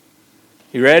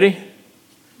You ready?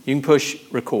 You can push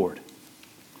record.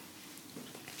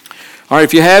 All right,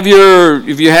 if you have your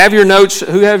notes,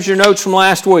 who has your notes from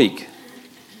last week?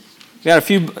 Got a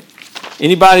few.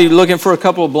 Anybody looking for a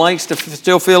couple of blanks to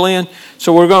still fill in?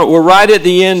 So we're right at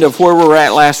the end of where we were at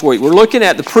last week. We're looking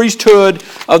at the priesthood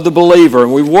of the believer,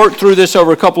 and we've worked through this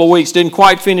over a couple of weeks. Didn't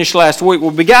quite finish last week.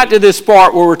 Well, we got to this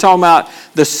part where we're talking about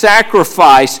the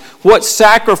sacrifice. What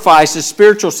sacrifices,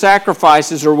 spiritual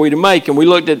sacrifices, are we to make? And we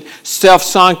looked at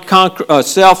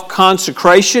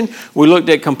self-consecration. We looked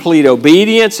at complete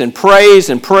obedience and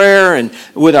praise and prayer, and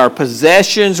with our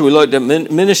possessions. We looked at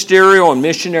ministerial and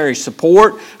missionary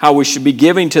support, how we should be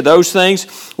giving to those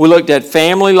things. We looked at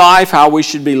family life, how we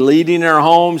should be leading in our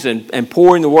homes and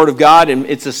pouring the Word of God. And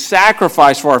it's a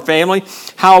sacrifice for our family.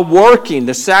 How working,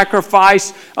 the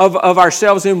sacrifice of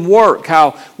ourselves in work.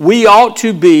 How we ought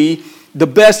to be the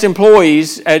best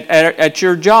employees at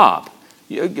your job.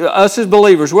 Us as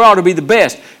believers, we ought to be the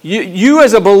best. You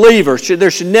as a believer,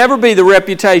 there should never be the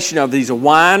reputation of he's a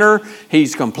whiner,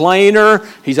 he's a complainer,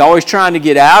 he's always trying to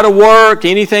get out of work,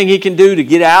 anything he can do to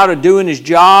get out of doing his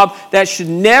job. That should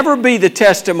never be the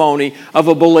testimony of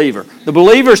a believer. The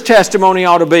believer's testimony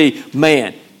ought to be,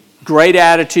 man, great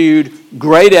attitude,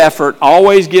 great effort,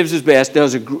 always gives his best,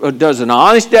 does an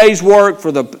honest day's work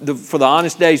for the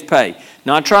honest day's pay.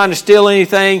 Not trying to steal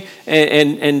anything,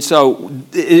 and so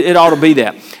it ought to be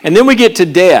that. And then we get to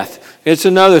death. It's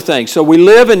another thing. So we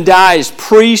live and die as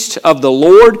priests of the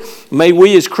Lord. May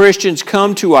we as Christians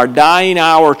come to our dying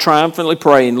hour triumphantly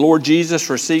praying, Lord Jesus,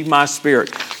 receive my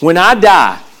spirit. When I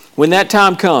die, when that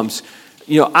time comes,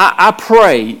 I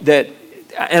pray that,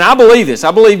 and I believe this,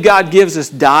 I believe God gives us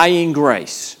dying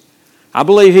grace. I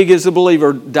believe He gives the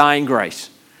believer dying grace.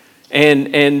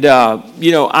 And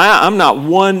I'm not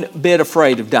one bit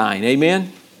afraid of dying.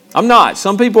 Amen? I'm not.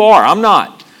 Some people are. I'm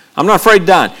not. I'm not afraid of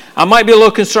dying. I might be a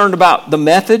little concerned about the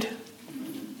method,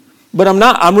 but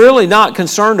I'm really not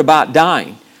concerned about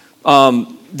dying.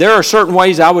 There are certain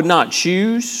ways I would not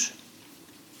choose.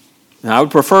 And I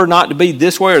would prefer not to be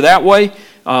this way or that way.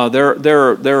 There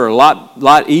are a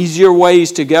lot easier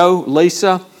ways to go.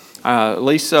 Lisa,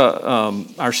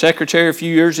 our secretary a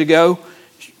few years ago,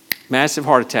 massive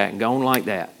heart attack, gone like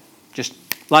that. Just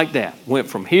like that. Went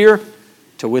from here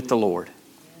to with the Lord.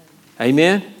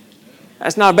 Amen?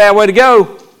 That's not a bad way to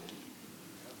go.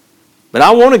 But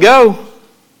I want to go.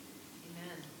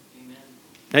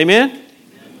 Amen? Amen?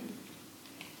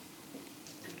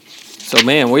 So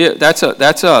man, that's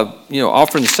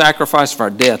offering the sacrifice of our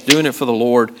death, doing it for the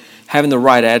Lord, having the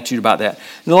right attitude about that.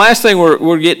 And the last thing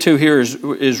we'll get to here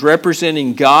is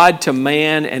representing God to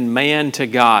man and man to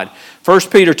God.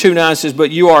 1 Peter 2:9 says, but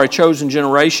you are a chosen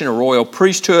generation, a royal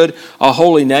priesthood, a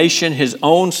holy nation, His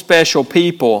own special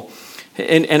people.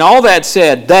 And all that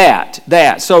said,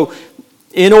 that. So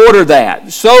in order that,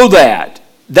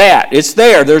 it's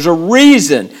there. There's a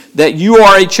reason that you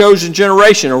are a chosen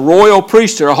generation, a royal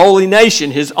priesthood, a holy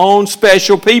nation, His own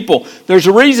special people. There's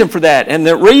a reason for that. And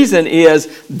the reason is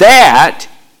that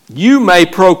you may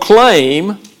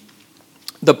proclaim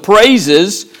the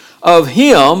praises of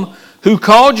Him who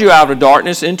called you out of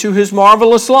darkness into His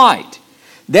marvelous light.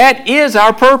 That is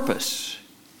our purpose.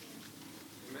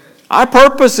 Our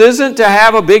purpose isn't to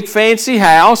have a big fancy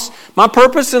house. My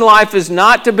purpose in life is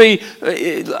not to be,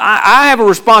 I have a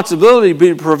responsibility to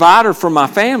be a provider for my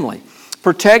family.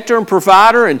 Protector and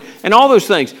provider and all those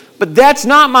things. But that's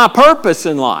not my purpose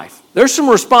in life. There's some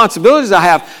responsibilities I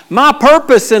have. My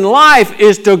purpose in life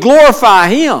is to glorify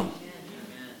Him.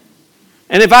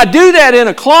 And if I do that in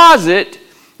a closet,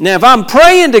 now if I'm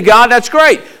praying to God, that's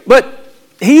great. But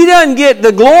He doesn't get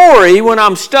the glory when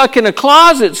I'm stuck in a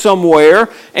closet somewhere,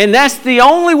 and that's the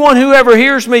only one who ever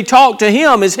hears me talk to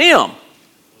Him is Him. Amen.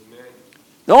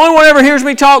 The only one who ever hears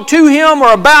me talk to Him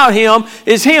or about Him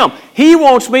is Him. He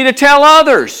wants me to tell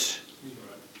others.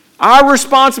 Our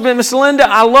responsibility, Miss Linda,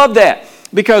 I love that.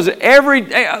 Because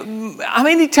how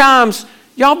many times,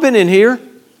 y'all been in here,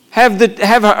 have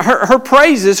her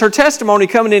praises, her testimony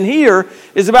coming in here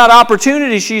is about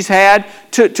opportunities she's had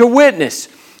to witness.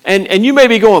 And you may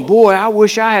be going, boy, I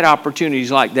wish I had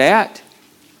opportunities like that.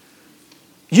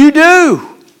 You do.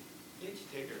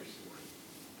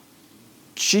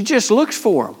 She just looks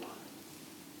for them.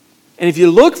 And if you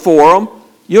look for them,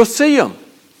 you'll see them.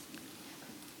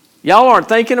 Y'all aren't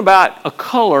thinking about a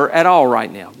color at all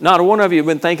right now. Not one of you have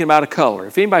been thinking about a color.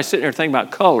 If anybody's sitting there thinking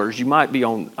about colors, you might be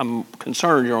I'm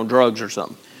concerned you're on drugs or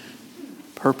something.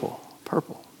 Purple.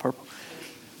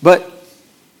 But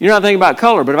you're not thinking about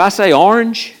color. But if I say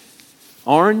orange,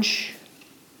 bright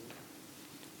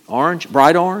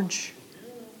orange,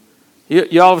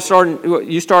 you all of a sudden,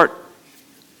 you start,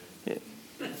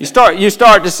 You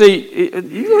start to see,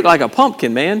 you look like a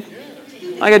pumpkin, man.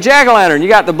 Like a jack-o'-lantern. You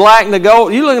got the black and the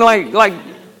gold. You looking like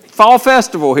fall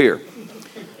festival here.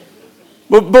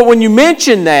 But when you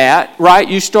mention that, right,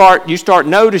 you start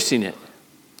noticing it.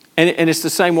 And it's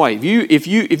the same way. If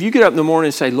you get up in the morning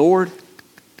and say, Lord,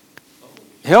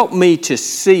 help me to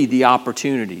see the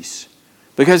opportunities.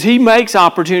 Because He makes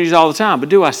opportunities all the time. But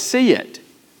do I see it?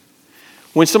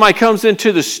 When somebody comes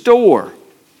into the store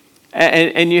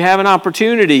and you have an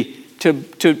opportunity to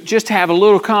just have a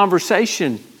little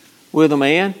conversation with a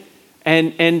man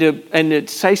and to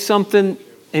say something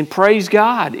and praise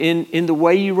God in the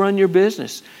way you run your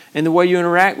business and the way you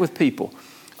interact with people.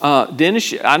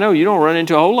 Dennis, I know you don't run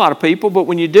into a whole lot of people, but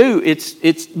when you do,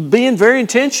 it's being very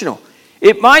intentional.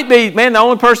 It might be, man, the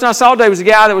only person I saw today was a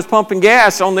guy that was pumping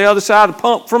gas on the other side of the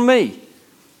pump from me.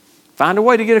 Find a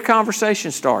way to get a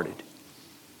conversation started.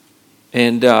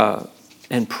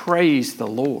 And praise the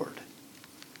Lord.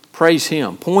 Praise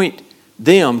Him. Point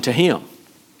them to Him.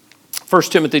 1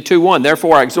 Timothy 2:1,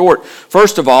 therefore I exhort,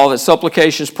 first of all, that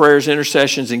supplications, prayers,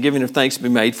 intercessions, and giving of thanks be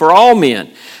made for all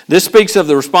men. This speaks of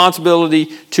the responsibility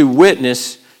to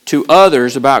witness to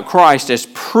others about Christ as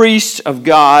priests of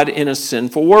God in a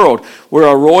sinful world. We're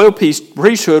a royal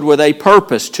priesthood with a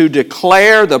purpose, to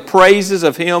declare the praises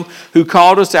of Him who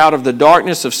called us out of the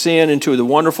darkness of sin into the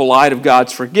wonderful light of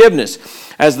God's forgiveness.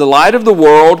 As the light of the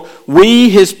world, we,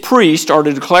 His priests, are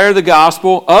to declare the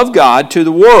gospel of God to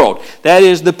the world. That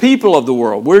is, the people of the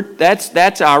world.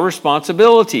 That's our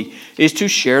responsibility, is to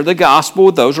share the gospel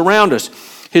with those around us.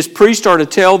 His priests are to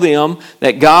tell them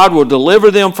that God will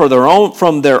deliver them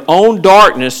from their own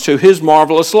darkness to His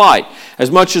marvelous light.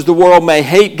 As much as the world may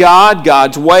hate God,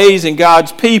 God's ways, and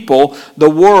God's people, the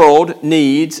world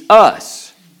needs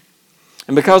us.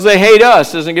 And because they hate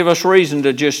us, doesn't give us reason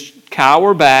to just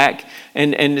cower back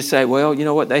and to say, well, you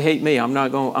know what, they hate me. I'm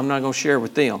not going to share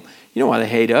with them. You know why they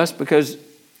hate us? Because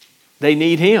they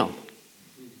need Him.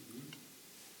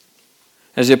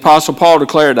 As the Apostle Paul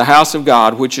declared, the house of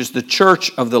God, which is the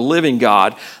church of the living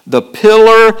God, the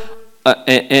pillar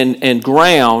and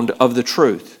ground of the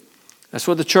truth. That's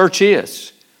what the church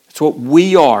is. That's what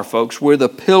we are, folks. We're the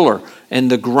pillar and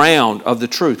the ground of the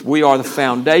truth. We are the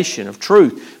foundation of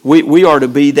truth. We are to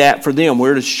be that for them.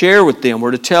 We're to share with them.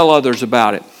 We're to tell others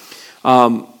about it.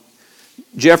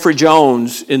 Jeffrey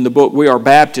Jones, in the book We Are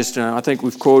Baptist, and I think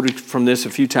we've quoted from this a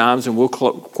few times, and we'll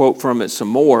quote from it some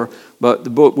more, but the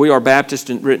book We Are Baptist,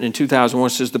 written in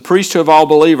 2001, says, the priesthood of all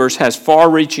believers has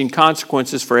far-reaching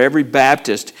consequences for every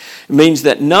Baptist. It means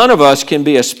that none of us can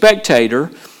be a spectator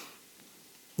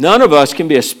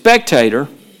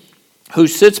who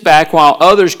sits back while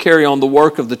others carry on the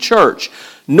work of the church.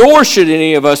 Nor should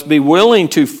any of us be willing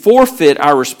to forfeit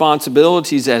our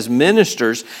responsibilities as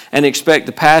ministers and expect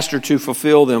the pastor to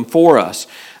fulfill them for us.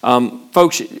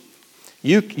 Folks,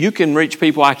 you can reach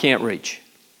people I can't reach.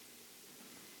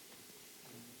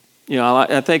 You know,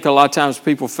 I think a lot of times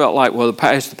people felt like, well,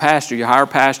 it's the pastor. You hire a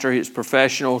pastor, he's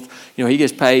professional. You know, he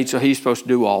gets paid, so he's supposed to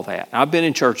do all that. I've been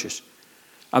in churches.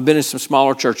 I've been in some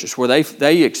smaller churches where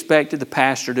they expected the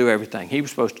pastor to do everything. He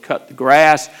was supposed to cut the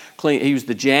grass, clean. He was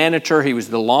the janitor. He was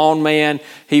the lawn man.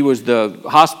 He was the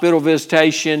hospital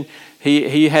visitation.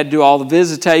 He had to do all the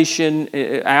visitation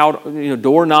out,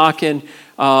 door knocking.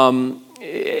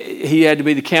 He had to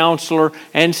be the counselor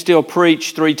and still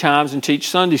preach 3 times and teach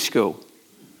Sunday school.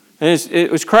 And it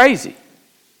was crazy.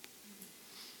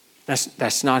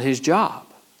 That's not his job.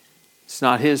 It's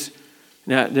not his.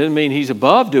 Now, it doesn't mean he's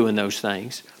above doing those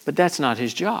things, but that's not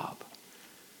his job.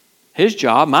 His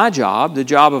job, my job, the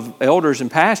job of elders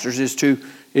and pastors is to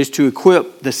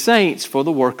equip the saints for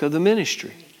the work of the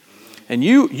ministry. And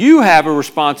you have a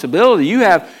responsibility. You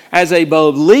have, as a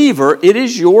believer, it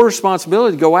is your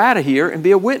responsibility to go out of here and be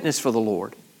a witness for the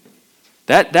Lord.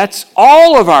 That's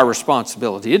all of our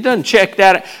responsibility. It doesn't check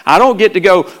that. I don't get to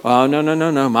go, oh,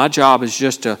 no. My job is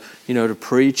just to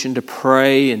preach and to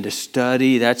pray and to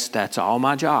study. That's all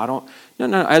my job.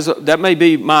 That may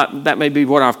be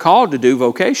what I've called to do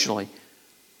vocationally.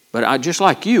 But just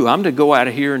like you, I'm to go out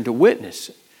of here and to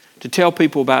witness, to tell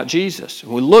people about Jesus.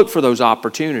 We look for those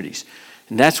opportunities.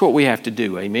 And that's what we have to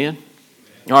do. Amen?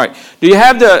 All right. Do you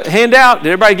have the handout?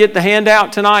 Did everybody get the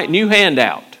handout tonight? New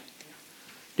handout.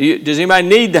 Does anybody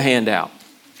need the handout?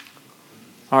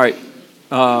 All right.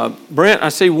 Brent, I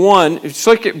see one.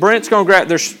 Brent's going to grab,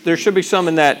 there should be some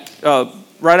in that,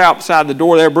 right outside the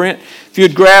door there, Brent. If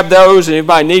you'd grab those, and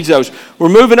everybody needs those. We're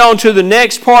moving on to the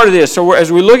next part of this. So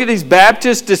as we look at these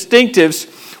Baptist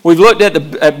distinctives, We've looked at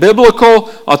biblical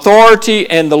authority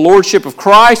and the lordship of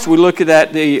Christ. We looked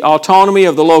at the autonomy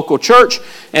of the local church.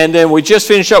 And then we just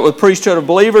finished up with priesthood of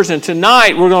believers. And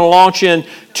tonight we're going to launch in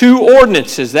 2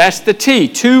 ordinances. That's the T,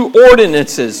 2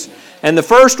 ordinances. And the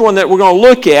first one that we're going to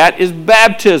look at is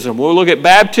baptism. We'll look at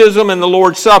baptism and the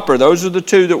Lord's Supper. Those are the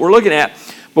 2 that we're looking at.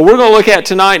 But we're going to look at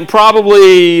tonight, and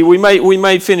probably we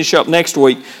may finish up next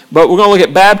week, but we're going to look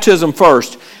at baptism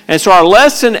first. And so our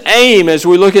lesson aim as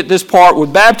we look at this part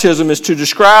with baptism is to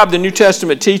describe the New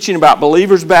Testament teaching about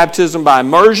believers' baptism by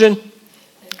immersion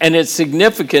and its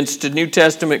significance to New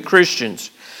Testament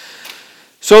Christians.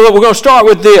 So that we're going to start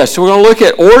with this. We're going to look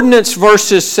at ordinance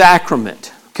versus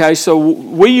sacrament. Okay, so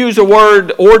we use the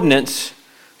word ordinance,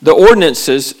 the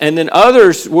ordinances, and then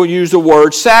others will use the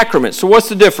word sacrament. So what's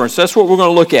the difference? That's what we're going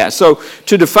to look at. So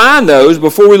to define those,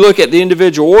 before we look at the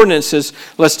individual ordinances,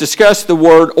 let's discuss the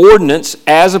word ordinance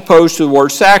as opposed to the word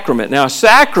sacrament. Now,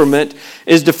 sacrament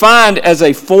is defined as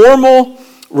a formal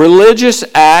religious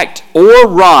act or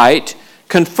rite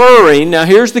conferring, now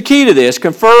here's the key to this,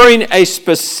 conferring a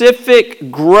specific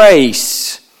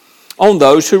grace on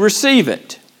those who receive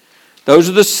it. Those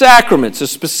are the sacraments, a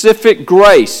specific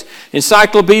grace.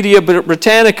 Encyclopedia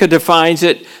Britannica defines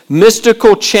it,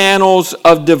 mystical channels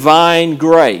of divine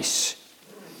grace.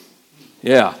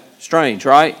 Yeah, strange,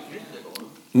 right?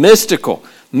 Mystical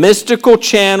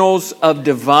channels of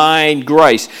divine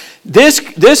grace.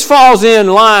 This falls in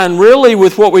line really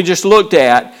with what we just looked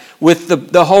at with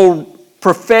the whole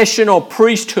professional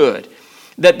priesthood,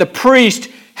 that the priest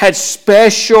had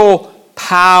special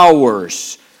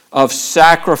powers of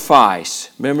sacrifice.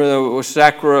 Remember what was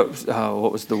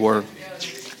the word?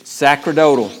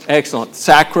 Sacerdotal. Excellent.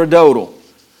 Sacerdotal.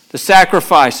 The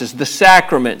sacrifices, the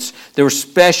sacraments. There were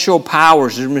special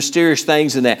powers. There were mysterious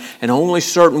things in that. And only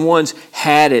certain ones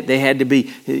had it. They had to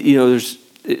be, there's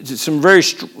some very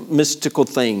mystical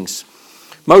things.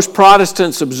 Most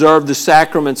Protestants observe the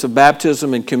sacraments of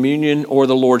baptism and communion or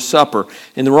the Lord's Supper.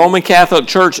 In the Roman Catholic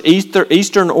Church,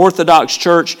 Eastern Orthodox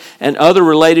Church, and other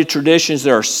related traditions,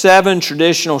 there are 7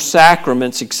 traditional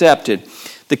sacraments accepted.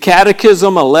 The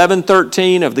Catechism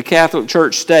 1113 of the Catholic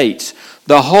Church states,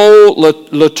 the whole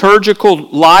liturgical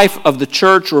life of the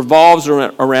church revolves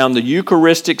around the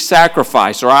Eucharistic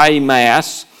sacrifice, or i.e.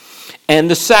 Mass, and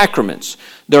the sacraments.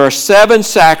 There are 7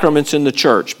 sacraments in the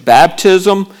church: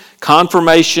 baptism,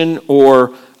 confirmation, or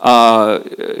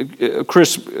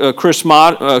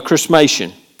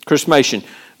chrismation,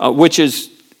 which is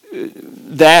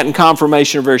that and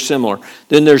confirmation are very similar.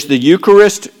 Then there's the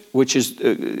Eucharist, which is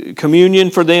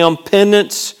communion for them,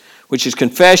 penance, which is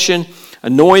confession,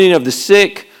 anointing of the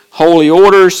sick, holy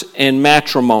orders, and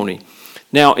matrimony.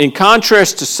 Now, in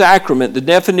contrast to sacrament, the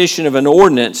definition of an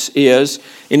ordinance is,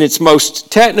 in its most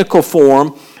technical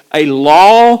form, a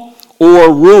law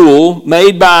or rule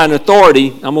made by an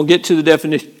authority. I'm going to get to the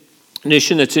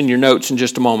definition that's in your notes in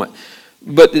just a moment.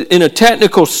 But in a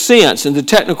technical sense, in the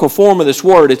technical form of this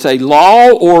word, it's a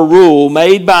law or rule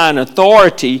made by an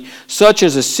authority such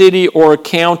as a city or a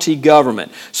county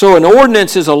government. So an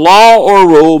ordinance is a law or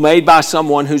rule made by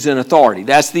someone who's in authority.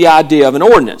 That's the idea of an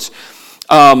ordinance.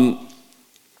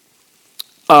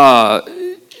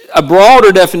 A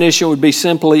broader definition would be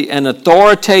simply an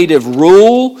authoritative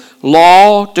rule,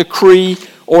 law, decree,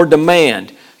 or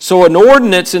demand. So an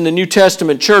ordinance in the New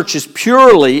Testament church is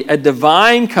purely a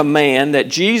divine command that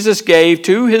Jesus gave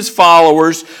to his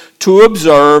followers to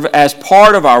observe as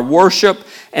part of our worship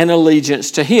and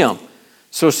allegiance to him.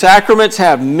 So sacraments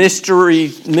have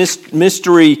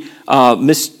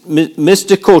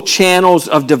mystical channels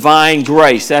of divine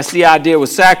grace. That's the idea with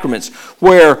sacraments.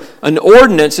 Where an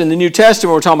ordinance in the New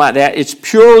Testament, we're talking about that, it's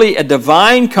purely a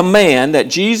divine command that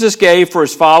Jesus gave for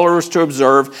his followers to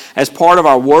observe as part of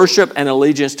our worship and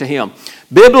allegiance to him.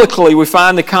 Biblically, we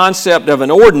find the concept of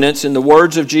an ordinance in the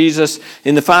words of Jesus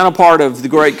in the final part of the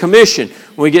Great Commission.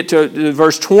 When we get to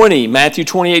verse 20, Matthew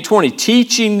 28:20,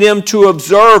 teaching them to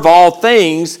observe all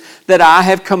things that I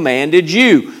have commanded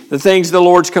you. The things the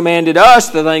Lord's commanded us,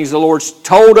 the things the Lord's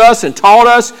told us and taught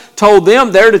us, told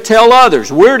them, they're to tell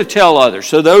others. We're to tell others.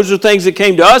 So those are things that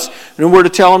came to us, and we're to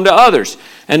tell them to others.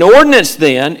 An ordinance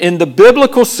then, in the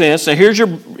biblical sense, now here's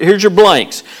your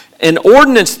blanks. An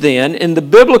ordinance then, in the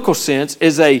biblical sense,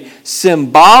 is a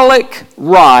symbolic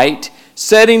rite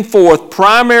setting forth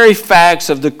primary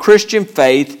facts of the Christian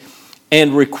faith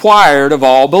and required of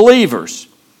all believers.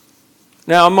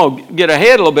 Now, I'm going to get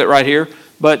ahead a little bit right here,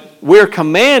 but we're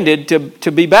commanded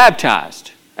to be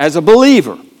baptized as a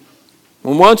believer.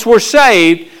 And once we're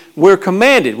saved, we're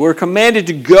commanded. We're commanded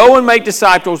to go and make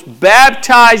disciples,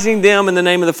 baptizing them in the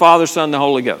name of the Father, Son, and the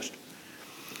Holy Ghost.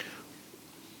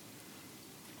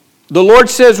 the Lord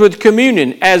says with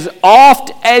communion, as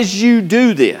oft as you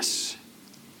do this,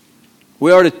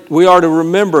 we are to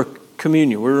remember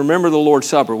communion. We remember the Lord's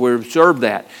Supper. We observe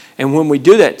that. And when we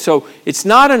do that, so it's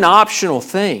not an optional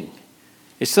thing.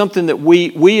 It's something that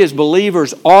we as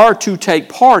believers are to take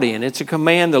part in. It's a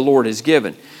command the Lord has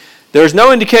given. There's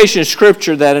no indication in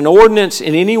Scripture that an ordinance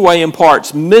in any way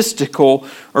imparts mystical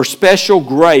or special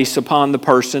grace upon the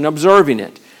person observing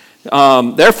it.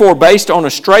 Therefore, based on a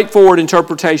straightforward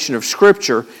interpretation of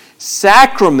Scripture,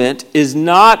 sacrament is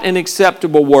not an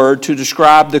acceptable word to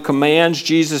describe the commands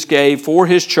Jesus gave for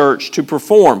His church to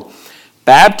perform.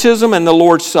 Baptism and the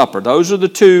Lord's Supper, those are the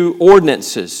two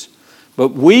ordinances.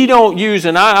 But we don't use,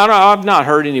 and I've not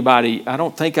heard anybody, I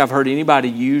don't think I've heard anybody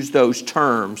use those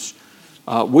terms.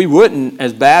 We wouldn't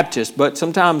as Baptists, but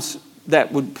sometimes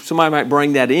somebody might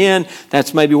bring that in.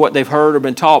 That's maybe what they've heard or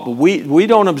been taught. But we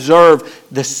don't observe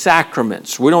the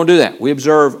sacraments. We don't do that. We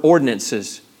observe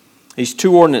ordinances. These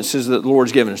two ordinances that the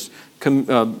Lord's given us.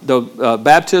 The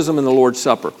baptism and the Lord's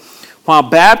Supper. While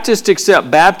Baptists accept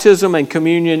baptism and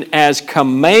communion as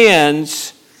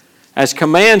commands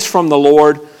from the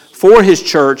Lord for His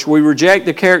church, we reject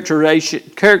the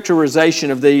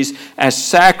characterization of these as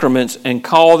sacraments and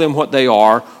call them what they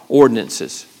are,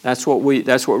 ordinances. That's what we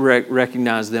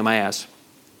recognize them as.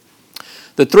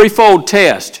 The threefold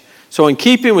test. So in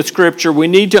keeping with Scripture, we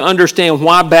need to understand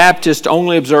why Baptists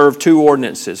only observe two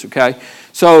ordinances, okay?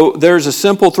 So there's a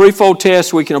simple threefold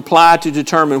test we can apply to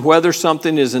determine whether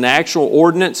something is an actual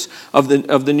ordinance of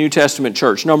the New Testament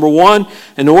church. Number one,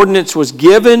 an ordinance was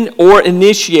given or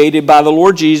initiated by the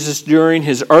Lord Jesus during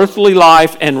His earthly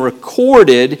life and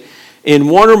recorded in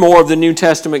one or more of the New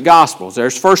Testament Gospels.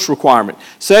 There's first requirement.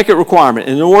 Second requirement,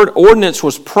 an ordinance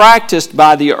was practiced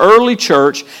by the early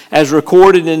church as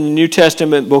recorded in the New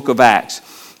Testament book of Acts.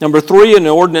 Number three, an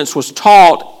ordinance was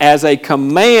taught as a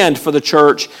command for the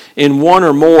church in one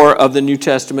or more of the New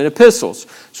Testament epistles.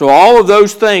 So all of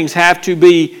those things has to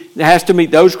meet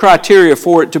those criteria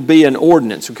for it to be an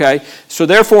ordinance, okay? So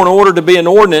therefore, in order to be an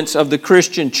ordinance of the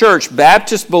Christian church,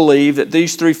 Baptists believe that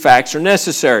these three facts are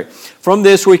necessary. From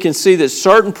this, we can see that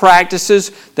certain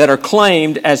practices that are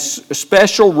claimed as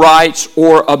special rites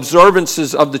or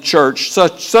observances of the church,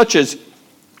 such as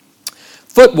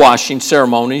foot washing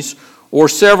ceremonies, or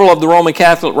several of the Roman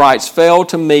Catholic rites, fail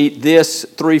to meet this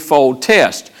threefold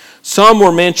test. Some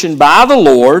were mentioned by the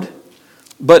Lord,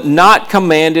 but not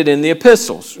commanded in the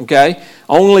epistles. Okay?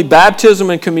 Only baptism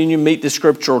and communion meet the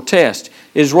scriptural test.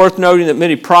 It is worth noting that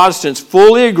many Protestants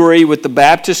fully agree with the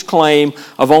Baptist claim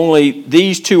of only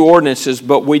these two ordinances,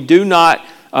 but we do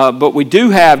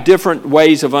have different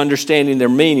ways of understanding their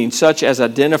meaning, such as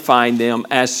identifying them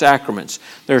as sacraments.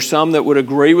 There are some that would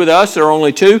agree with us. There are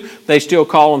only two. They still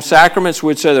call them sacraments.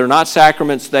 We'd say they're not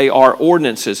sacraments. They are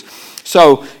ordinances.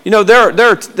 So,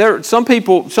 there are some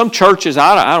people, some churches,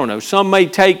 I don't know, some may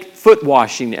take foot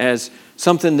washing as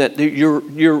something that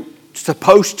you're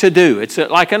supposed to do. It's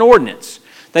like an ordinance.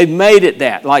 They've made it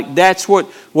that. Like that's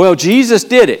Jesus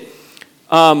did it.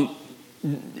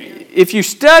 If you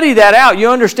study that out, you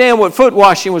understand what foot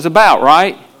washing was about,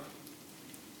 right?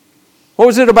 What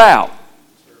was it about?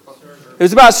 It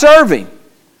was about serving.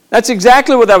 That's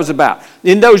exactly what that was about.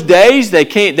 In those days,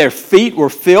 their feet were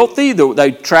filthy.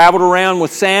 They traveled around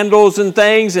with sandals and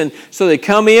things, and so they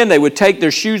come in, they would take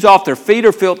their shoes off, their feet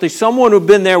are filthy. Someone would have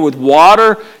been there with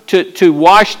water to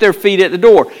wash their feet at the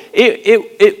door.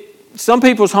 Some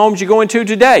people's homes you go into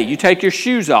today, you take your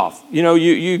shoes off.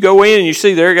 You go in and you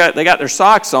see they got their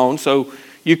socks on, so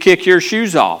you kick your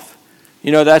shoes off.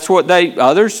 That's what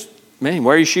others,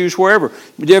 wear your shoes wherever.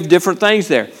 You have different things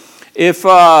there.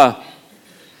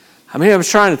 I was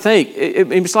trying to think.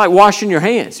 It's like washing your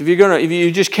hands. If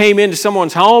you just came into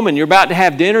someone's home and you're about to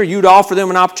have dinner, you'd offer them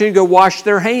an opportunity to go wash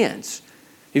their hands.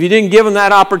 If you didn't give them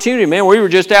that opportunity, we were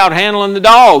just out handling the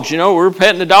dogs. We were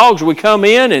petting the dogs. We come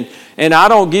in and I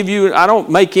don't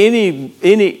make any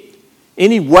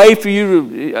way for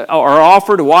you to, or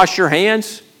offer to wash your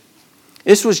hands.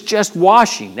 This was just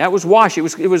washing. That was washing.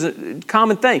 It was a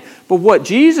common thing. But what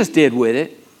Jesus did with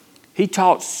it, He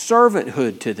taught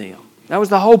servanthood to them. That was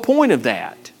the whole point of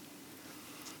that.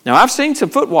 Now, I've seen some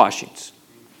foot washings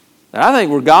that I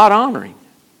think were God-honoring.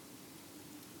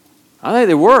 I think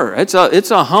they were. It's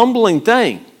a humbling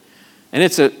thing. And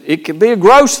it can be a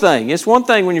gross thing. It's one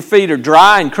thing when your feet are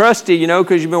dry and crusty,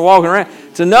 because you've been walking around.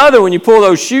 It's another when you pull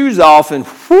those shoes off and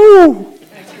whoo.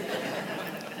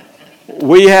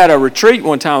 We had a retreat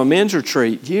one time, a men's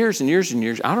retreat, years and years and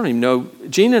years. I don't even know.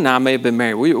 Gina and I may have been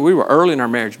married. We were early in our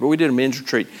marriage, but we did a men's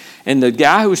retreat. And the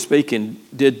guy who was speaking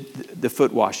did the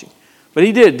foot washing. But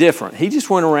he did it different. He just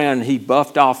went around and he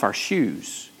buffed off our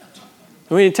shoes.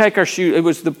 We didn't take our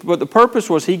shoes. But the purpose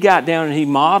was he got down and he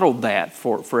modeled that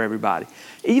for everybody.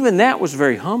 Even that was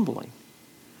very humbling.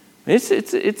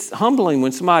 It's humbling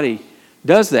when somebody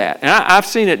does that. And I've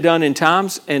seen it done in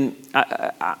times, and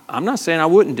I'm not saying I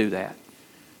wouldn't do that.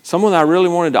 Someone that I really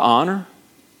wanted to honor,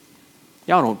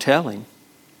 y'all don't tell him.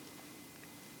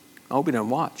 I hope he doesn't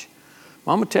watch.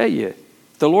 Well, I'm going to tell you,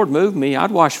 if the Lord moved me,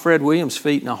 I'd wash Fred Williams'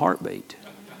 feet in a heartbeat.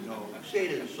 No, say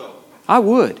it isn't so. I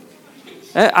would.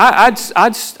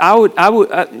 I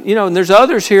would. And there's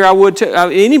others here I would too.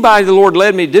 Anybody the Lord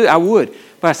led me to do, I would.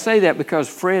 But I say that because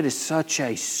Fred is such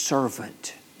a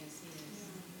servant.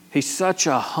 He's such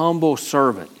a humble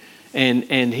servant.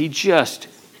 And he just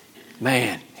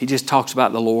talks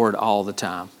about the Lord all the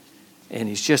time. And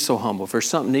he's just so humble. If there's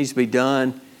something that needs to be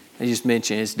done, I just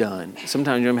mention it's done.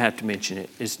 Sometimes you don't have to mention it.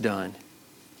 It's done.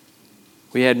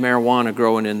 We had marijuana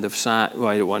growing in the side. Well,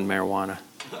 it wasn't marijuana.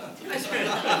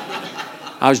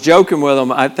 I was joking with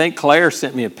them. I think Claire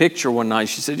sent me a picture one night.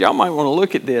 She said, y'all might want to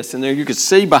look at this. And there you could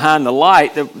see behind the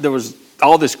light that there was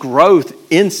all this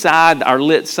growth inside our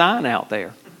lit sign out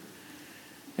there.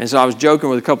 And so I was joking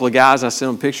with a couple of guys. I sent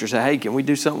them pictures. Said, hey, can we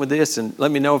do something with this? And let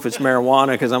me know if it's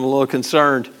marijuana because I'm a little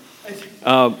concerned.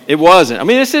 It wasn't. I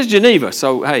mean, this is Geneva.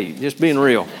 So, hey, just being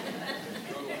real.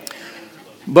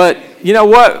 But you know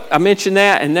what? I mentioned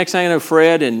that. And next thing I know,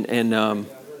 Fred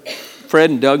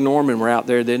and Doug Norman were out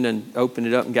there then and opened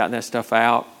it up and gotten that stuff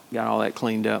out, got all that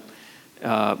cleaned up.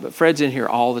 But Fred's in here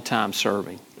all the time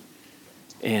serving.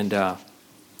 And,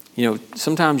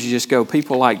 sometimes you just go,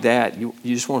 people like that, you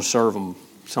just want to serve them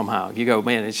somehow. You go,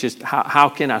 man, it's just, how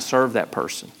can I serve that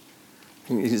person?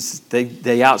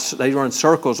 They run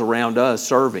circles around us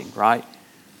serving, right?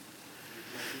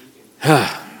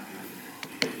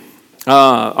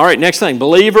 All right, next thing,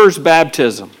 believers'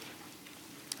 baptism.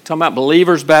 Talking about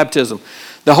believers' baptism.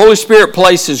 The Holy Spirit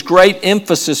places great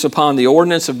emphasis upon the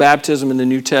ordinance of baptism in the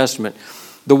New Testament.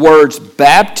 The words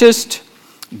Baptist,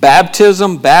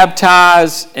 baptism,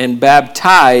 baptize, and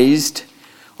baptized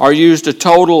are used a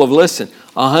total of,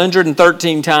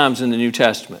 113 times in the New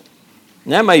Testament.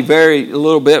 And that may vary a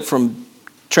little bit from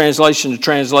translation to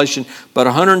translation, but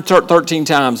 113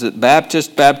 times that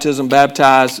Baptist, baptism,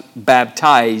 baptize,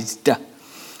 baptized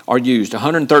are used.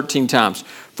 113 times.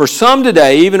 For some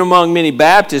today, even among many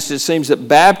Baptists, it seems that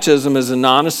baptism is a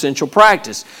non-essential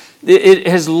practice. It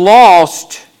has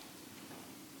lost.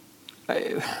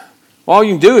 All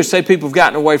you can do is say people have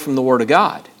gotten away from the Word of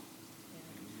God.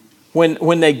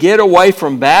 When they get away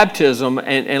from baptism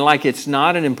and like it's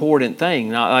not an important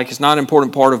thing, like it's not an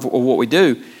important part of what we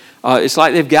do, it's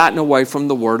like they've gotten away from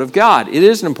the Word of God. It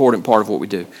is an important part of what we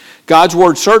do. God's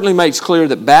Word certainly makes clear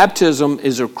that baptism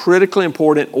is a critically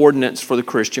important ordinance for the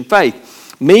Christian faith.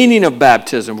 Meaning of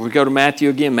baptism. We go to Matthew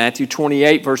again, Matthew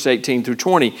 28, verse 18 through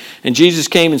 20. And Jesus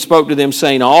came and spoke to them,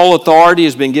 saying, all authority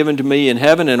has been given to me in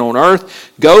heaven and on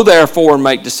earth. Go therefore and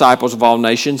make disciples of all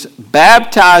nations,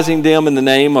 baptizing them in the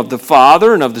name of the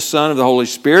Father and of the Son and of the Holy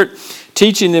Spirit,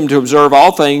 teaching them to observe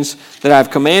all things that I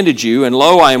have commanded you. And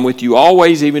lo, I am with you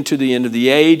always, even to the end of the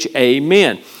age.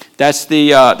 Amen. That's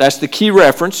the key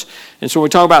reference. And so when we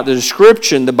talk about the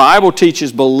description, the Bible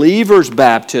teaches believers'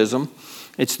 baptism.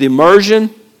 It's the immersion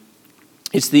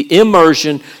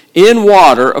in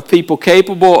water of people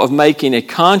capable of making a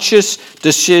conscious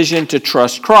decision to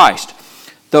trust Christ.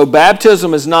 Though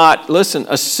baptism is not,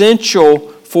 essential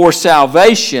for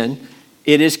salvation,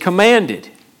 it is commanded.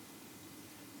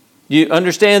 You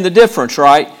understand the difference,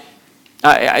 right?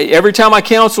 Every time I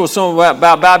counsel with someone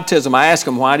about baptism, I ask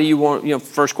them, why do you want,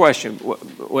 first question,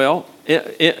 well,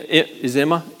 is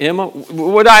Emma?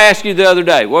 What did I ask you the other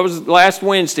day? What was last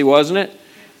Wednesday, wasn't it?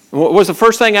 What was the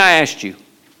first thing I asked you?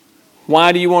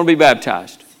 Why do you want to be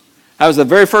baptized? That was the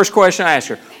very first question I asked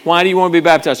her. Why do you want to be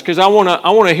baptized? Because I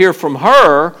want to hear from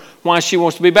her why she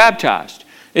wants to be baptized.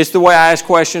 It's the way I ask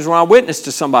questions when I witness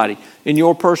to somebody. In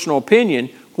your personal opinion,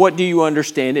 what do you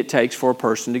understand it takes for a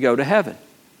person to go to heaven?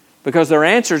 Because their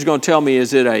answer is going to tell me,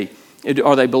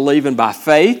 are they believing by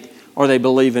faith? Are they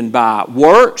believing by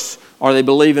works? Are they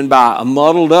believing by a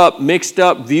muddled up, mixed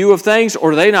up view of things? Or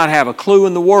do they not have a clue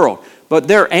in the world? But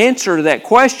their answer to that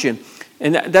question,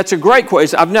 and that's a great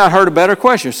question. I've not heard a better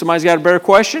question. If somebody's got a better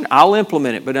question, I'll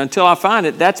implement it. But until I find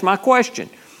it, that's my question.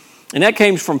 And that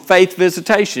came from Faith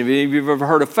Visitation. If you've ever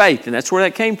heard of faith, and that's where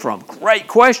that came from. Great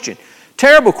question.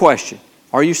 Terrible question.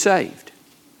 Are you saved?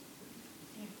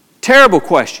 Terrible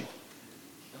question.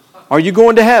 Are you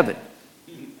going to heaven?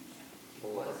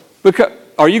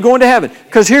 Are you going to heaven?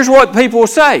 Because here's what people will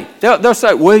say. They'll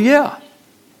say, well, yeah.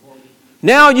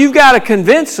 Now you've got to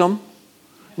convince them.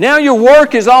 Now your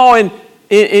work is all in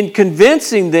in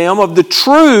convincing them of the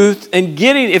truth and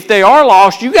if they are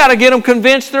lost, you got to get them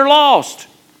convinced they're lost,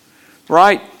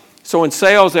 right? So in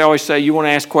sales, they always say you want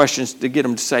to ask questions to get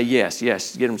them to say yes,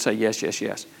 yes, get them to say yes, yes,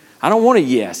 yes. I don't want a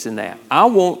yes in that. I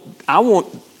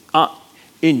want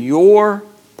in your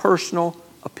personal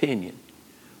opinion.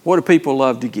 What do people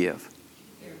love to give?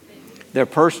 Their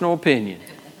personal opinion.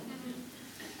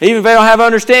 Even if they don't have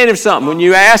understanding of something, when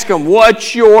you ask them,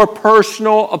 what's your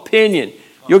personal opinion?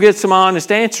 You'll get some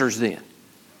honest answers then.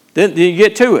 Then you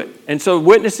get to it. And so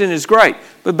witnessing is great.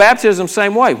 But baptism,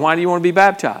 same way. Why do you want to be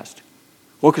baptized?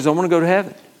 Well, because I want to go to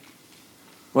heaven.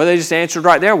 Well, they just answered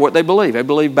right there what they believe. They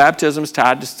believe baptism is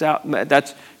tied to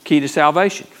that's key to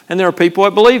salvation. And there are people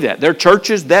that believe that. There are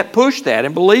churches that push that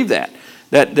and believe that.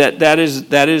 That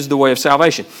is the way of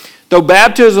salvation. Though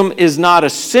baptism is not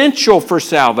essential for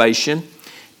salvation,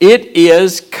 it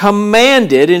is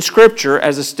commanded in Scripture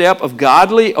as a step of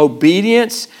godly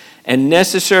obedience and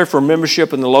necessary for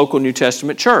membership in the local New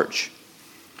Testament church.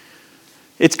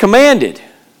 It's commanded.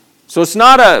 So it's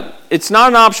not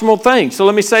an optional thing. So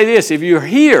let me say this. If you're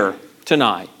here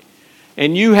tonight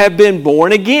and you have been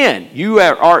born again, you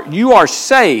are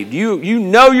saved. You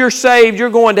know you're saved. You're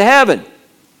going to heaven.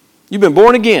 You've been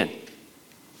born again.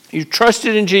 You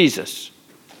trusted in Jesus.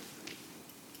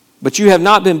 But you have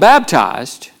not been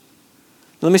baptized.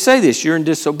 Let me say this. You're in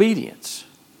disobedience.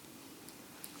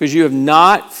 Because you have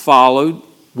not followed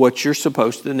what you're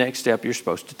supposed to, the next step you're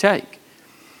supposed to take.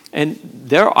 And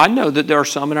I know that there are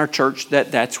some in our church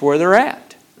that's where they're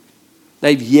at.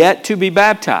 They've yet to be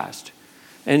baptized.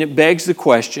 And it begs the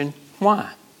question,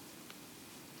 why?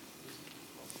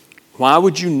 Why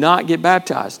would you not get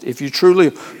baptized? If you truly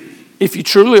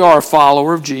are a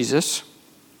follower of Jesus,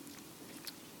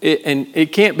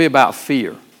 it can't be about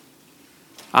fear.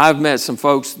 I've met some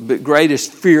folks, the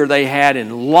greatest fear they had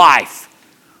in life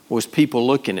was people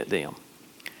looking at them.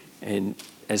 And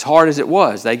as hard as it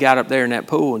was, they got up there in that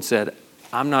pool and said,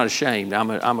 "I'm not ashamed. I'm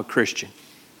a Christian.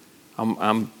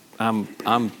 I'm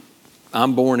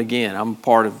born again. I'm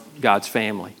part of God's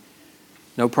family.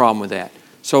 No problem with that."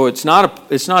 So it's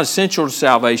not essential to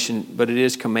salvation, but it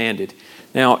is commanded.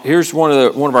 Now here's one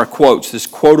of our quotes, this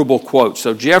quotable quote.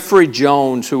 So Jeffrey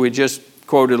Jones, who we just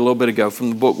quoted a little bit ago from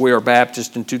the book We Are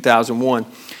Baptist in 2001,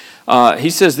 he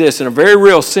says this: in a very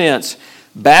real sense,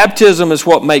 baptism is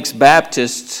what makes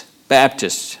Baptists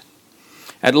Baptists.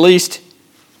 At least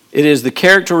it is the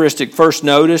characteristic first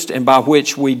noticed and by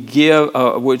which we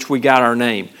got our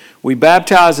name. We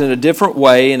baptize in a different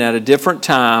way and at a different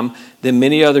time than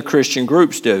many other Christian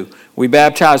groups do. We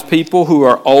baptize people who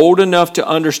are old enough to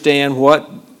understand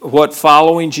what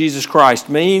following Jesus Christ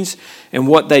means and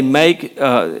what they make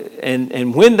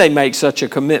and when they make such a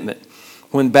commitment.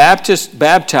 When Baptists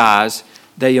baptize,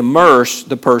 they immerse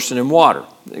the person in water.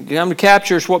 It kind of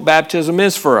captures what baptism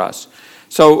is for us.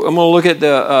 So I'm going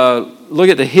to look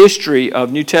at the history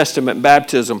of New Testament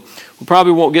baptism. We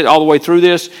probably won't get all the way through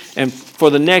this, and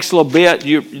for the next little bit,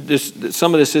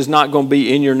 some of this is not going to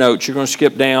be in your notes. You're going to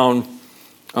skip down.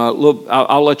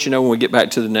 I'll let you know when we get back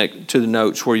to the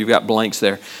notes where you've got blanks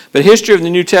there. But history of the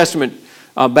New Testament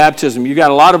baptism. You've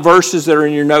got a lot of verses that are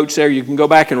in your notes there. You can go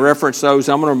back and reference those.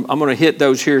 I'm going to hit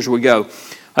those here as we go.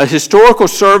 A historical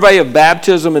survey of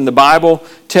baptism in the Bible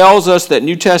tells us that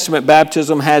New Testament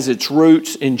baptism has its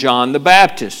roots in John the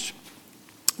Baptist.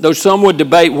 Though some would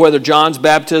debate whether John's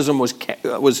baptism was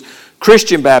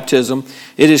Christian baptism,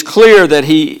 it is clear that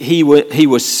he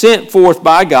was sent forth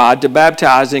by God to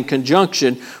baptize in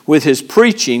conjunction with his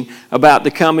preaching about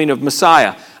the coming of Messiah.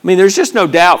 I mean, there's just no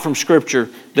doubt from Scripture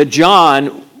that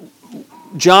John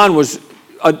was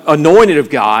anointed of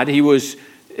God. He was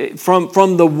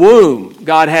from the womb.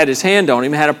 God had his hand on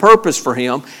him, had a purpose for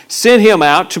him, sent him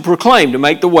out to proclaim, to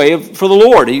make the way for the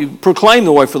Lord. He proclaimed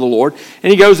the way for the Lord,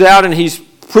 and he goes out and he's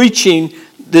preaching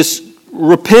this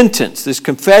repentance, this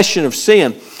confession of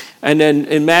sin. And then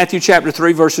in Matthew chapter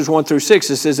 3, verses 1 through 6,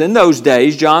 it says, "In those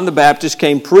days, John the Baptist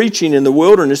came preaching in the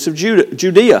wilderness of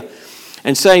Judea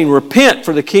and saying, 'Repent,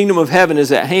 for the kingdom of heaven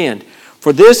is at hand.'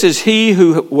 For this is he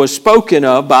who was spoken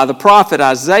of by the prophet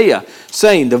Isaiah,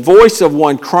 saying, 'The voice of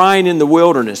one crying in the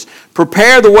wilderness,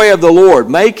 prepare the way of the Lord,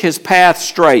 make his path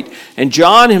straight.' And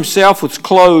John himself was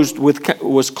clothed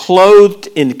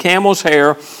in camel's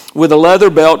hair with a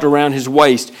leather belt around his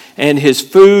waist, and his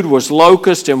food was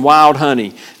locust and wild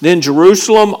honey. Then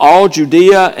Jerusalem, all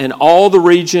Judea, and all the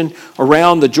region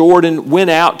around the Jordan went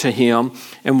out to him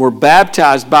and were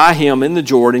baptized by him in the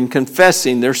Jordan,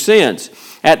 confessing their sins.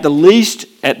 At the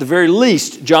very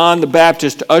least, John the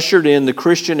Baptist ushered in the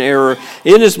Christian era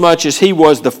inasmuch as he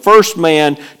was the first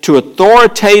man to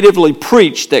authoritatively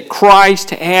preach that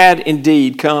Christ had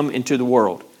indeed come into the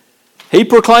world." He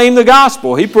proclaimed the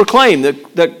gospel. He proclaimed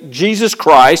that Jesus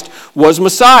Christ was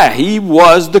Messiah. He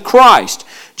was the Christ.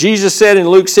 Jesus said in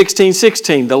Luke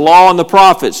 16:16, the law and the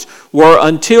prophets were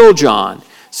until John.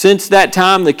 Since that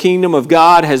time, the kingdom of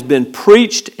God has been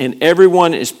preached and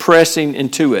everyone is pressing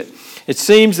into it. It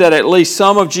seems that at least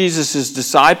some of Jesus'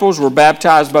 disciples were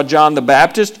baptized by John the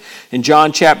Baptist. In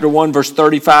John chapter 1, verse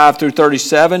 35 through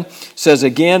 37, it says,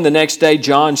 again, the next day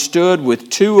John stood with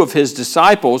two of his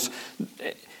disciples,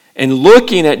 and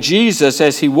looking at Jesus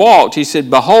as he walked, he said,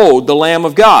 behold, the Lamb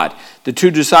of God. The two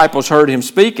disciples heard him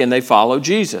speak, and they followed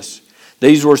Jesus.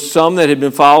 These were some that had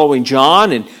been following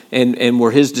John and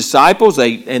were his disciples.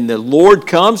 And the Lord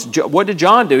comes. What did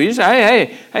John do? He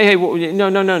said, hey, no,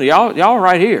 y'all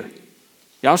right here.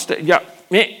 Y'all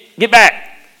get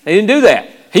back. They didn't do that.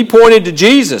 He pointed to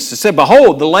Jesus and said,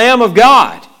 behold, the Lamb of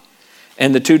God.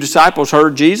 And the two disciples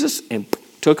heard Jesus and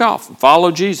took off and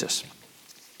followed Jesus.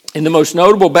 In the most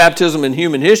notable baptism in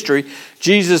human history,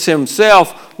 Jesus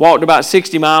himself walked about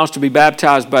 60 miles to be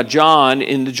baptized by John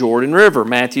in the Jordan River.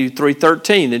 Matthew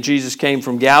 3:13, that Jesus came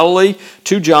from Galilee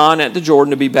to John at the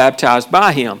Jordan to be baptized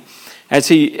by him. As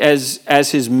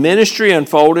his ministry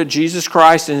unfolded, Jesus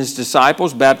Christ and his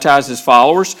disciples baptized his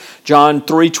followers. John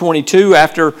 3:22,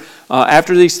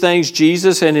 after these things,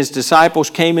 Jesus and his disciples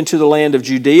came into the land of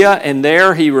Judea, and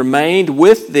there he remained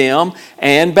with them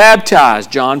and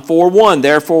baptized. John 4:1,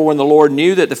 therefore when the Lord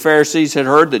knew that the Pharisees had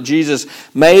heard that Jesus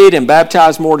made and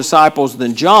baptized more disciples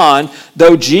than John,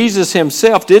 though Jesus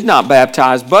himself did not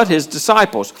baptize but his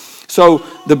disciples. So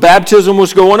the baptism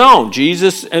was going on.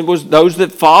 Jesus and those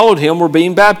that followed him were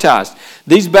being baptized.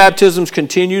 These baptisms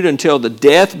continued until the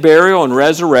death, burial, and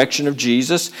resurrection of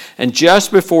Jesus. And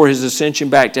just before his ascension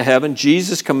back to heaven,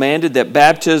 Jesus commanded that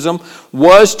baptism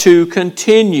was to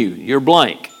continue. Your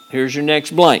blank. Here's your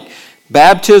next blank.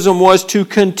 Baptism was to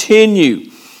continue.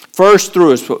 First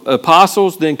through his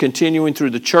apostles, then continuing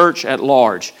through the church at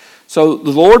large. So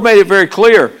the Lord made it very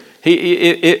clear.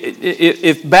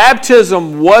 If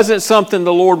baptism wasn't something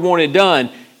the Lord wanted done,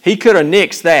 he could have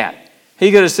nixed that.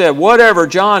 He could have said, whatever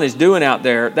John is doing out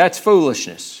there, that's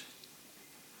foolishness.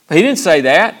 But he didn't say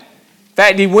that. In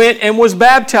fact, he went and was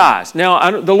baptized.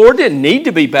 Now, the Lord didn't need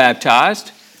to be baptized.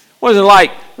 It wasn't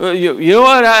like, you know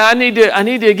what, I need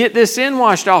to get this sin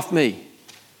washed off me.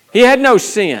 He had no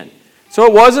sin. So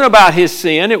it wasn't about his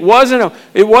sin. It wasn't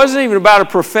even about a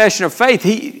profession of faith.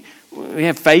 He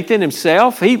had faith in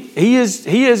himself. He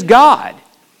is God.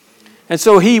 And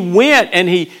so he went and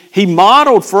he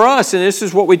modeled for us, and this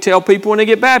is what we tell people when they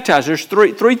get baptized. There's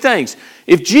three things.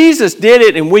 If Jesus did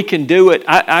it and we can do it,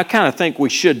 I kind of think we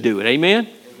should do it. Amen?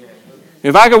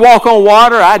 If I could walk on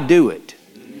water, I'd do it.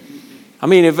 I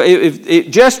mean, if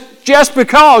just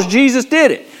because Jesus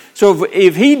did it. So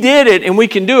if he did it and we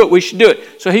can do it, we should do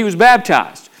it. So he was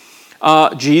baptized.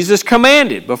 Jesus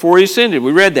commanded before he ascended.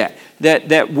 We read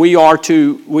that we are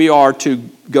to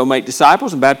go make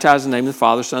disciples and baptize in the name of the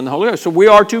Father, Son, and the Holy Ghost. So we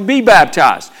are to be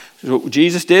baptized. So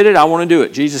Jesus did it. I want to do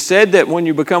it. Jesus said that when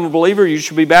you become a believer, you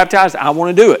should be baptized. I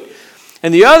want to do it.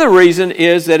 And the other reason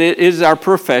is that it is our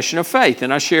profession of faith.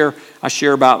 And I share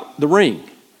about the ring.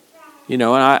 You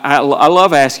know, and I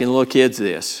love asking little kids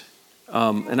this.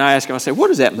 And I ask them, I say, what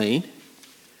does that mean? And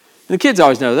the kids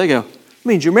always know. They go, it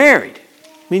means you're married.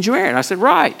 It means you're married. I said,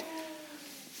 right.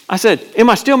 I said, am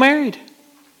I still married?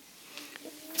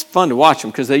 It's fun to watch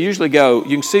them because they usually go,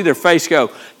 you can see their face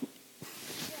go,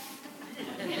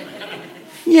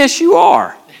 yes, you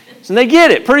are. And they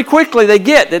get it. Pretty quickly they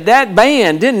get that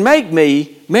band didn't make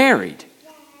me married.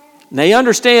 And they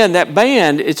understand that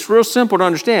band, it's real simple to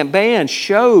understand. Band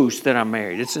shows that I'm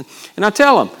married. And I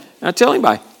tell them,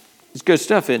 anybody, it's good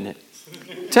stuff, isn't it?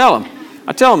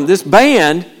 I tell them this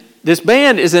band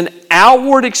is an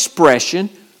outward expression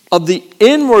of the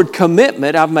inward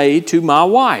commitment I've made to my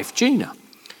wife, Gina.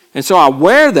 And so I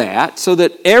wear that so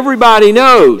that everybody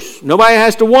knows. Nobody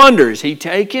has to wonder, is he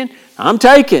taken? I'm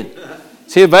taken.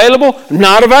 Is he available?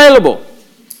 Not available.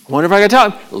 I wonder if I can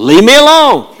tell him, leave me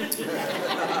alone.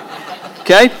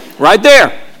 Okay? Right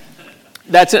there.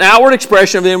 That's an outward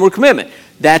expression of the inward commitment.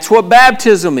 That's what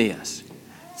baptism is.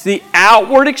 It's the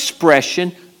outward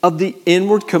expression of the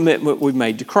inward commitment we've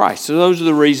made to Christ. So those are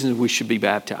the reasons we should be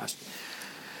baptized.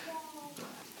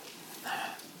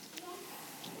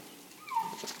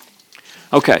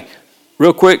 Okay,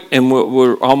 real quick, and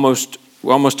we're almost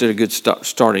at a good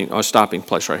stopping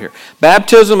place right here.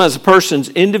 Baptism as a person's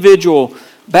individual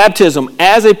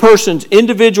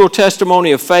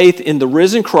testimony of faith in the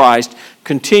risen Christ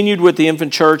continued with the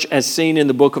infant church as seen in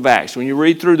the book of Acts. When you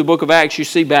read through the book of Acts, you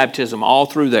see baptism all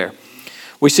through there.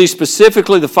 We see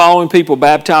specifically the following people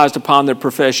baptized upon their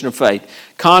profession of faith.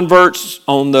 Converts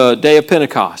on the day of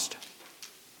Pentecost.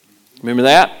 Remember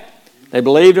that? They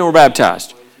believed and were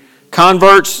baptized.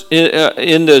 Converts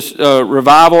in this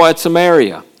revival at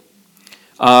Samaria.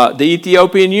 The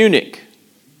Ethiopian eunuch.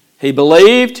 He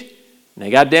believed, and they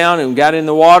got down and got in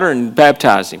the water and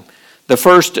baptized him. The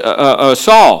first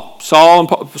Saul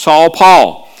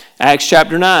Paul, Acts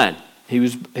chapter 9.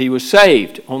 He was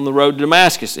saved on the road to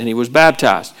Damascus, and he was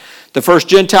baptized. The first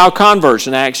Gentile converts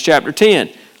in Acts chapter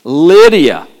 10.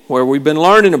 Lydia, where we've been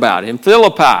learning about, in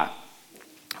Philippi.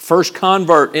 First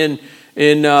convert in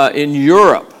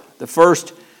Europe. The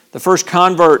first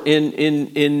convert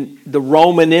in the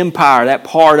Roman Empire, that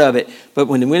part of it. But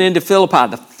when they went into Philippi,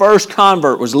 the first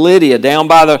convert was Lydia down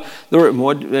by the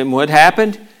and what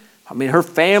happened? I mean, her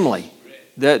family.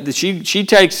 She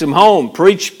takes them home,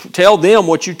 tell them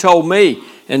what you told me,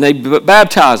 and they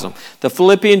baptize them. The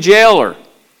Philippian jailer,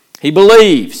 he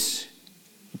believes.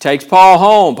 He takes Paul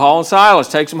home. Paul and Silas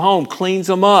takes them home, cleans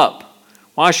them up,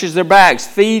 washes their backs,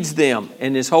 feeds them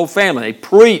and his whole family. They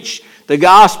preach the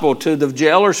gospel to the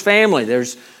jailer's family.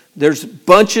 There's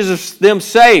bunches of them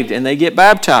saved, and they get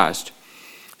baptized.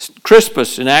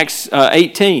 Crispus in Acts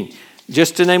 18,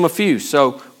 just to name a few.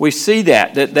 So we see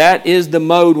that is the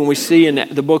mode when we see in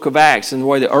the book of Acts and the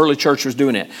way the early church was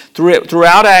doing it.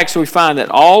 Throughout Acts, we find that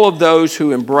all of those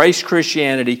who embraced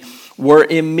Christianity were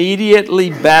immediately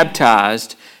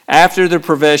baptized after the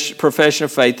profession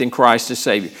of faith in Christ as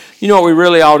Savior. You know what we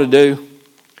really ought to do?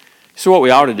 This is what we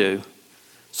ought to do.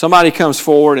 Somebody comes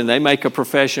forward and they make a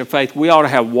profession of faith. We ought to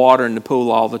have water in the pool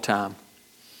all the time.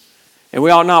 And we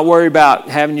ought not worry about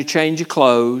having you change your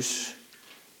clothes.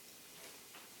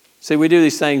 See, we do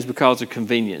these things because of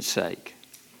convenience sake.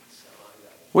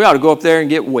 We ought to go up there and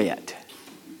get wet.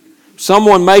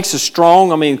 Someone makes a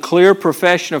strong, clear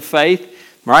profession of faith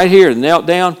right here, knelt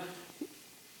down.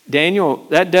 Daniel,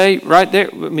 that day right there,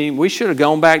 we should have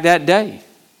gone back that day.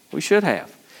 We should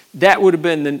have. That would have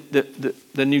been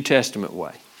the New Testament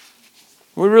way.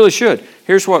 We really should.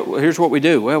 Here's what we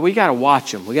do. Well, we got to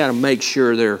watch them. We got to make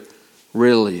sure they're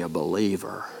really a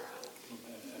believer.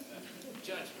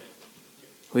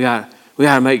 We got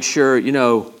to make sure, we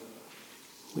got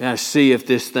to see if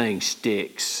this thing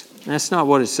sticks. That's not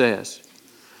what it says.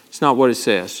 It's not what it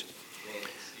says.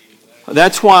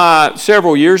 That's why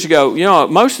several years ago,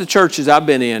 most of the churches I've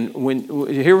been in,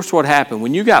 here's what happened.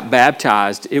 When you got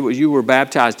baptized, you were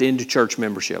baptized into church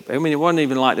membership. It wasn't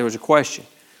even like there was a question.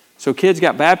 So kids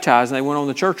got baptized and they went on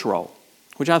the church roll,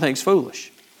 which I think is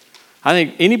foolish. I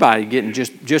think anybody getting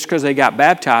just because they got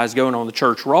baptized going on the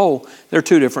church roll, they're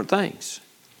two different things.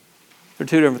 They're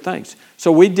two different things.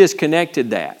 So we disconnected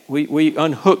that. We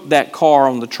unhooked that car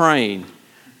on the train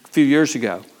a few years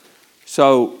ago.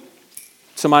 So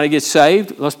somebody gets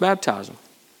saved, let's baptize them.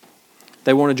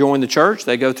 They want to join the church,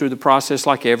 they go through the process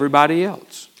like everybody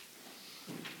else.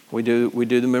 We do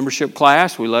the membership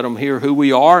class, we let them hear who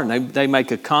we are, and they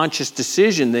make a conscious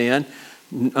decision then,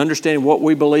 understanding what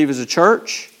we believe as a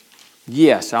church.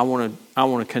 Yes, I want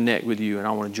to connect with you, and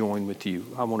I want to join with you.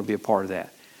 I want to be a part of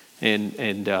that.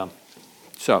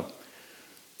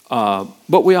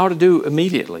 But we ought to do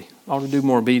immediately. Ought to do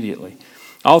more immediately.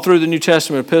 All through the New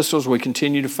Testament epistles, we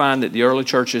continue to find that the early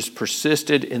churches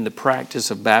persisted in the practice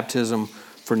of baptism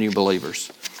for new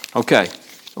believers. Okay,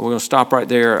 we're going to stop right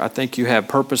there. I think you have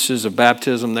purposes of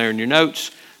baptism there in your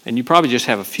notes, and you probably just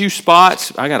have a few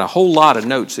spots. I got a whole lot of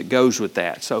notes that goes with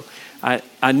that. So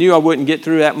I knew I wouldn't get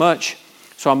through that much,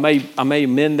 so I may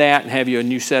amend that and have you a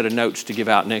new set of notes to give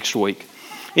out next week.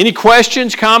 Any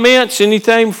questions, comments,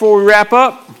 anything before we wrap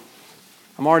up?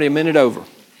 I'm already a minute over.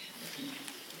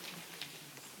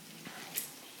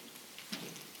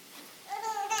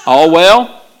 All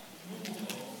well?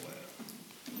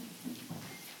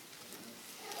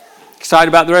 Excited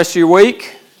about the rest of your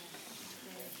week?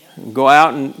 Go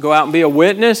out and be a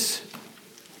witness.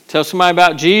 Tell somebody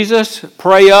about Jesus.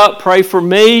 Pray up. Pray for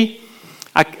me.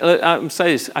 I'm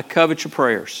saying this. I covet your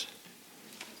prayers.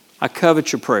 I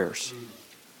covet your prayers.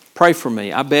 Pray for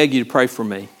me. I beg you to pray for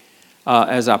me.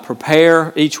 As I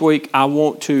prepare each week, I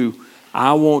want to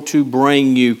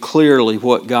bring you clearly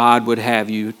what God would have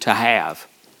you to have.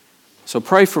 So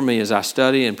pray for me as I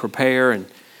study and prepare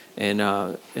and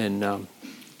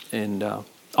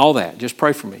all that. Just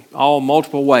pray for me. All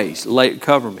multiple ways.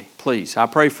 Cover me, please. I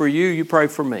pray for you. You pray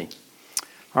for me.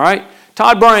 All right?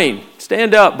 Todd Brain,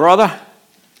 stand up, brother.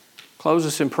 Close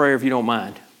us in prayer if you don't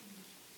mind.